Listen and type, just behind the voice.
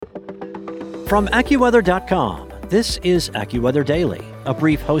From AccuWeather.com, this is AccuWeather Daily, a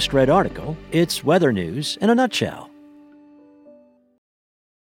brief host-read article. It's weather news in a nutshell.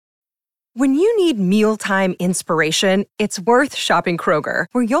 When you need mealtime inspiration, it's worth shopping Kroger,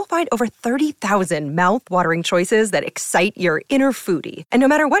 where you'll find over 30,000 mouth-watering choices that excite your inner foodie. And no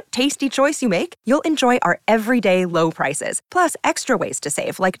matter what tasty choice you make, you'll enjoy our everyday low prices, plus extra ways to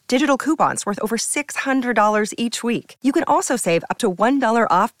save, like digital coupons worth over $600 each week. You can also save up to $1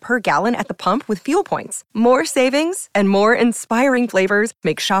 off per gallon at the pump with fuel points. More savings and more inspiring flavors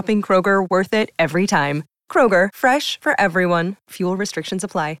make shopping Kroger worth it every time. Kroger, fresh for everyone. Fuel restrictions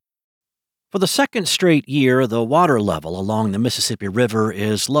apply. For the second straight year, the water level along the Mississippi River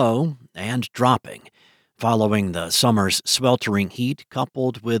is low and dropping. Following the summer's sweltering heat,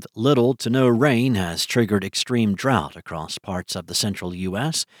 coupled with little to no rain, has triggered extreme drought across parts of the central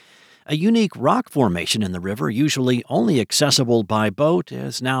U.S. A unique rock formation in the river, usually only accessible by boat,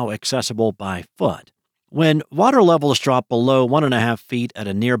 is now accessible by foot. When water levels drop below 1.5 feet at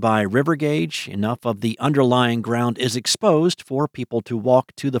a nearby river gauge, enough of the underlying ground is exposed for people to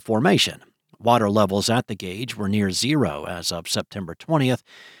walk to the formation. Water levels at the gauge were near zero as of September 20th,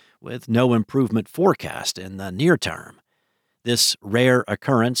 with no improvement forecast in the near term. This rare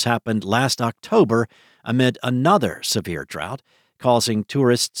occurrence happened last October amid another severe drought, causing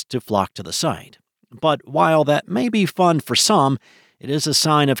tourists to flock to the site. But while that may be fun for some, it is a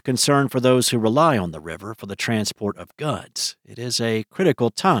sign of concern for those who rely on the river for the transport of goods. It is a critical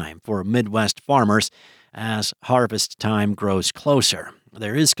time for Midwest farmers as harvest time grows closer.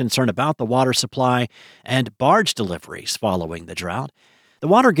 There is concern about the water supply and barge deliveries following the drought. The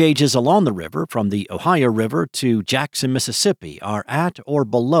water gauges along the river from the Ohio River to Jackson, Mississippi, are at or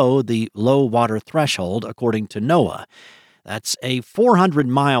below the low water threshold, according to NOAA. That's a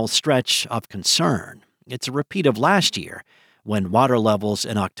 400-mile stretch of concern. It's a repeat of last year, when water levels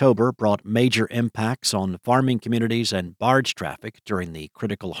in October brought major impacts on farming communities and barge traffic during the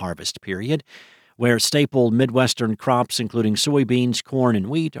critical harvest period, where staple Midwestern crops, including soybeans, corn, and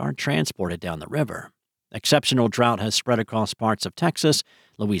wheat, are transported down the river. Exceptional drought has spread across parts of Texas,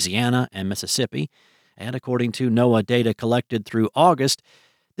 Louisiana, and Mississippi, and according to NOAA data collected through August,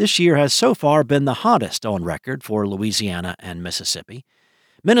 this year has so far been the hottest on record for Louisiana and Mississippi.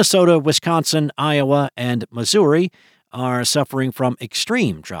 Minnesota, Wisconsin, Iowa, and Missouri are suffering from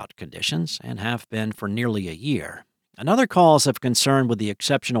extreme drought conditions and have been for nearly a year. Another cause of concern with the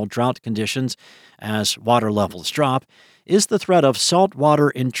exceptional drought conditions as water levels drop is the threat of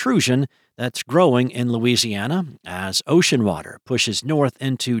saltwater intrusion that's growing in Louisiana as ocean water pushes north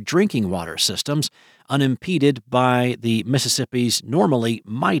into drinking water systems unimpeded by the Mississippi's normally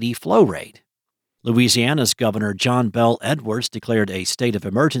mighty flow rate. Louisiana's Governor John Bell Edwards declared a state of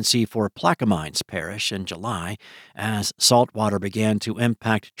emergency for Plaquemines Parish in July as saltwater began to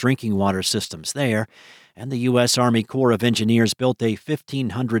impact drinking water systems there, and the U.S. Army Corps of Engineers built a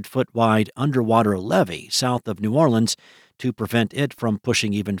 1,500-foot-wide underwater levee south of New Orleans to prevent it from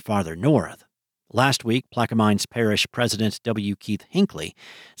pushing even farther north. Last week, Plaquemines Parish President W. Keith Hinckley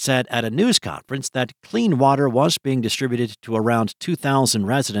said at a news conference that clean water was being distributed to around 2,000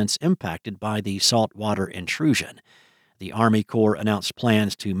 residents impacted by the saltwater intrusion. The Army Corps announced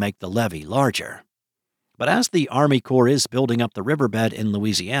plans to make the levee larger. But as the Army Corps is building up the riverbed in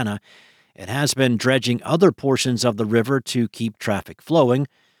Louisiana, it has been dredging other portions of the river to keep traffic flowing,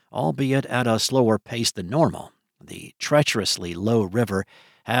 albeit at a slower pace than normal. The treacherously low river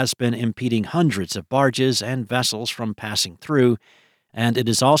has been impeding hundreds of barges and vessels from passing through, and it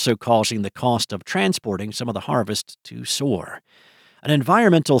is also causing the cost of transporting some of the harvest to soar. An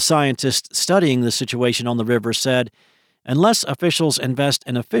environmental scientist studying the situation on the river said, "Unless officials invest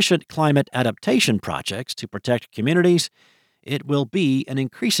in efficient climate adaptation projects to protect communities, it will be an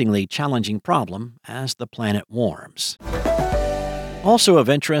increasingly challenging problem as the planet warms." Also of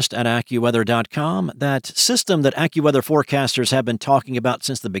interest at AccuWeather.com, that system that AccuWeather forecasters have been talking about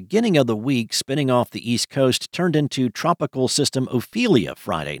since the beginning of the week spinning off the East Coast turned into Tropical System Ophelia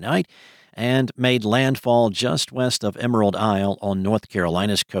Friday night and made landfall just west of Emerald Isle on North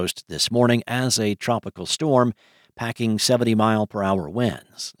Carolina's coast this morning as a tropical storm, packing 70-mile-per-hour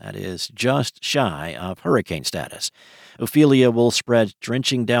winds. That is just shy of hurricane status. Ophelia will spread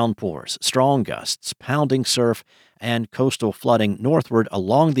drenching downpours, strong gusts, pounding surf, and coastal flooding northward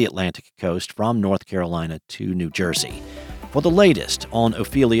along the Atlantic coast from North Carolina to New Jersey. For the latest on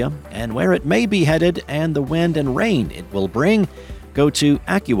Ophelia and where it may be headed and the wind and rain it will bring, go to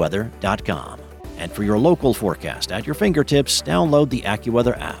AccuWeather.com. And for your local forecast at your fingertips, download the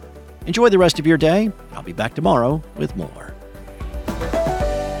AccuWeather app. Enjoy the rest of your day. I'll be back tomorrow with more.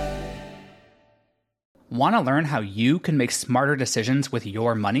 Want to learn how you can make smarter decisions with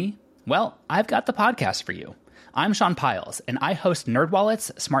your money? Well, I've got the podcast for you. I'm Sean Piles, and I host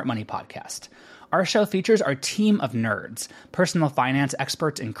NerdWallet's Smart Money Podcast. Our show features our team of nerds, personal finance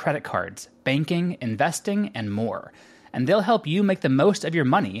experts in credit cards, banking, investing, and more. And they'll help you make the most of your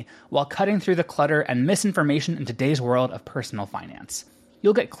money while cutting through the clutter and misinformation in today's world of personal finance.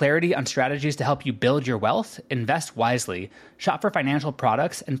 You'll get clarity on strategies to help you build your wealth, invest wisely, shop for financial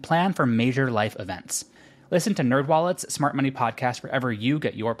products, and plan for major life events. Listen to NerdWallet's Smart Money Podcast wherever you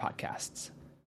get your podcasts.